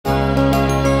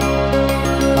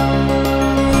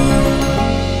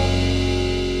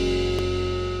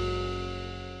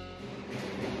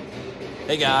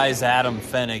Hey guys, Adam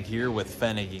Fenig here with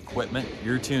Fenig Equipment.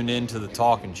 You're tuned in to the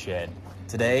Talking Shed.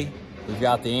 Today, we've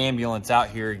got the ambulance out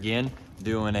here again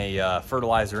doing a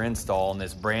fertilizer install on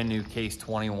this brand new Case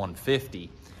 2150.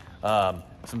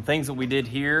 Some things that we did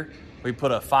here, we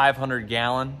put a 500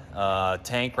 gallon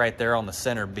tank right there on the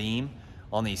center beam.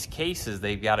 On these cases,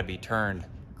 they've got to be turned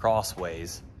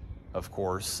crossways, of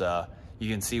course. You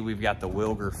can see we've got the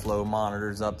Wilger flow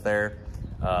monitors up there.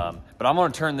 But I'm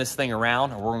going to turn this thing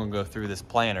around and we're going to go through this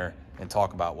planner and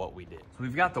talk about what we did. So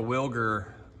we've got the Wilger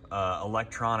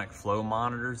electronic flow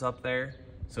monitors up there.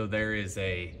 So there is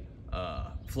a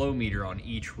flow meter on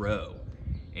each row,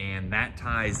 and that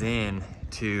ties in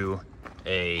to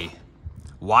a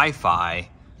Wi-Fi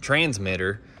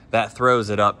transmitter that throws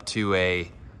it up to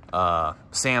a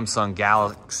Samsung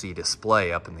Galaxy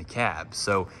display up in the cab.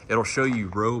 So it'll show you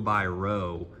row by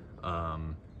row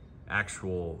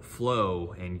actual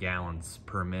flow in gallons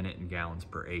per minute and gallons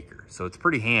per acre. So it's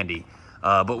pretty handy.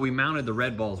 But we mounted the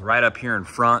red balls right up here in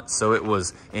front, so it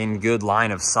was in good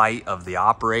line of sight of the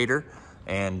operator.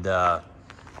 And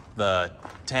the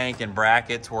tank and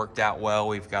brackets worked out well.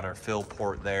 We've got our fill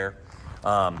port there.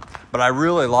 But I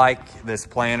really like this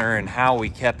planner and how we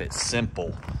kept it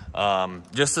simple.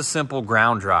 Just a simple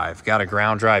ground drive. Got a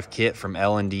ground drive kit from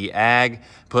L&D Ag.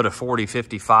 Put a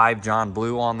 4055 John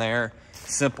Blue on there.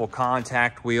 Simple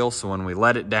contact wheel, so when we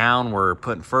let it down, we're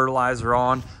putting fertilizer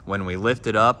on. When we lift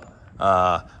it up,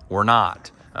 we're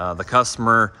not. The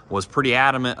customer was pretty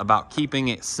adamant about keeping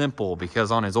it simple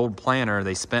because on his old planner,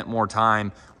 they spent more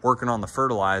time working on the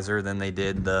fertilizer than they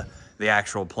did the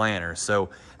actual planner. So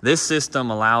this system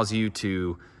allows you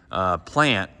to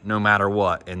plant no matter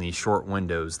what in these short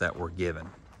windows that we're given.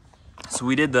 So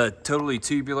we did the Totally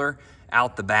Tubular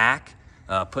out the back,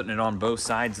 putting it on both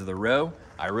sides of the row.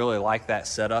 I really like that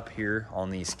setup here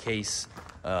on these Case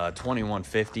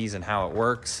 2150s and how it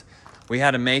works. We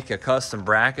had to make a custom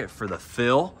bracket for the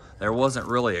fill. There wasn't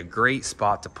really a great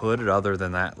spot to put it other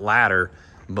than that ladder,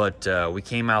 but we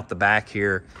came out the back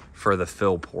here for the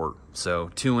fill port. So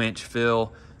 2-inch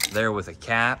fill there with a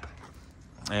cap,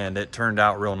 and it turned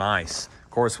out real nice. Of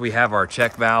course, we have our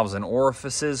check valves and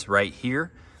orifices right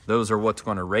here. Those are what's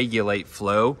going to regulate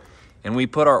flow, and we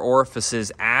put our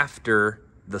orifices after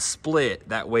the split.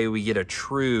 That way we get a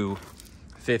true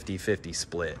 50-50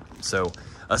 split. So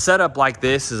a setup like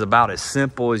this is about as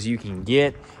simple as you can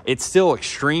get. It's still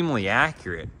extremely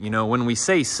accurate. You know, when we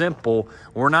say simple,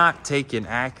 we're not taking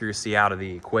accuracy out of the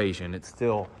equation. It's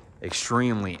still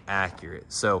extremely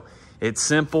accurate. So it's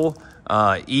simple,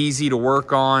 easy to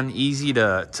work on, easy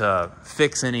to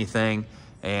fix anything,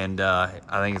 and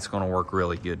I think it's going to work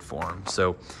really good for them.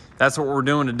 So that's what we're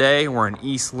doing today. We're in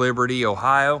East Liberty,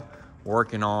 Ohio,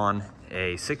 working on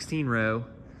a 16-row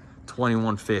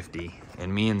 2150,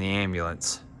 and me and the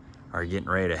ambulance are getting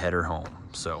ready to head her home.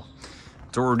 So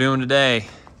that's what we're doing today.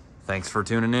 Thanks for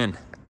tuning in.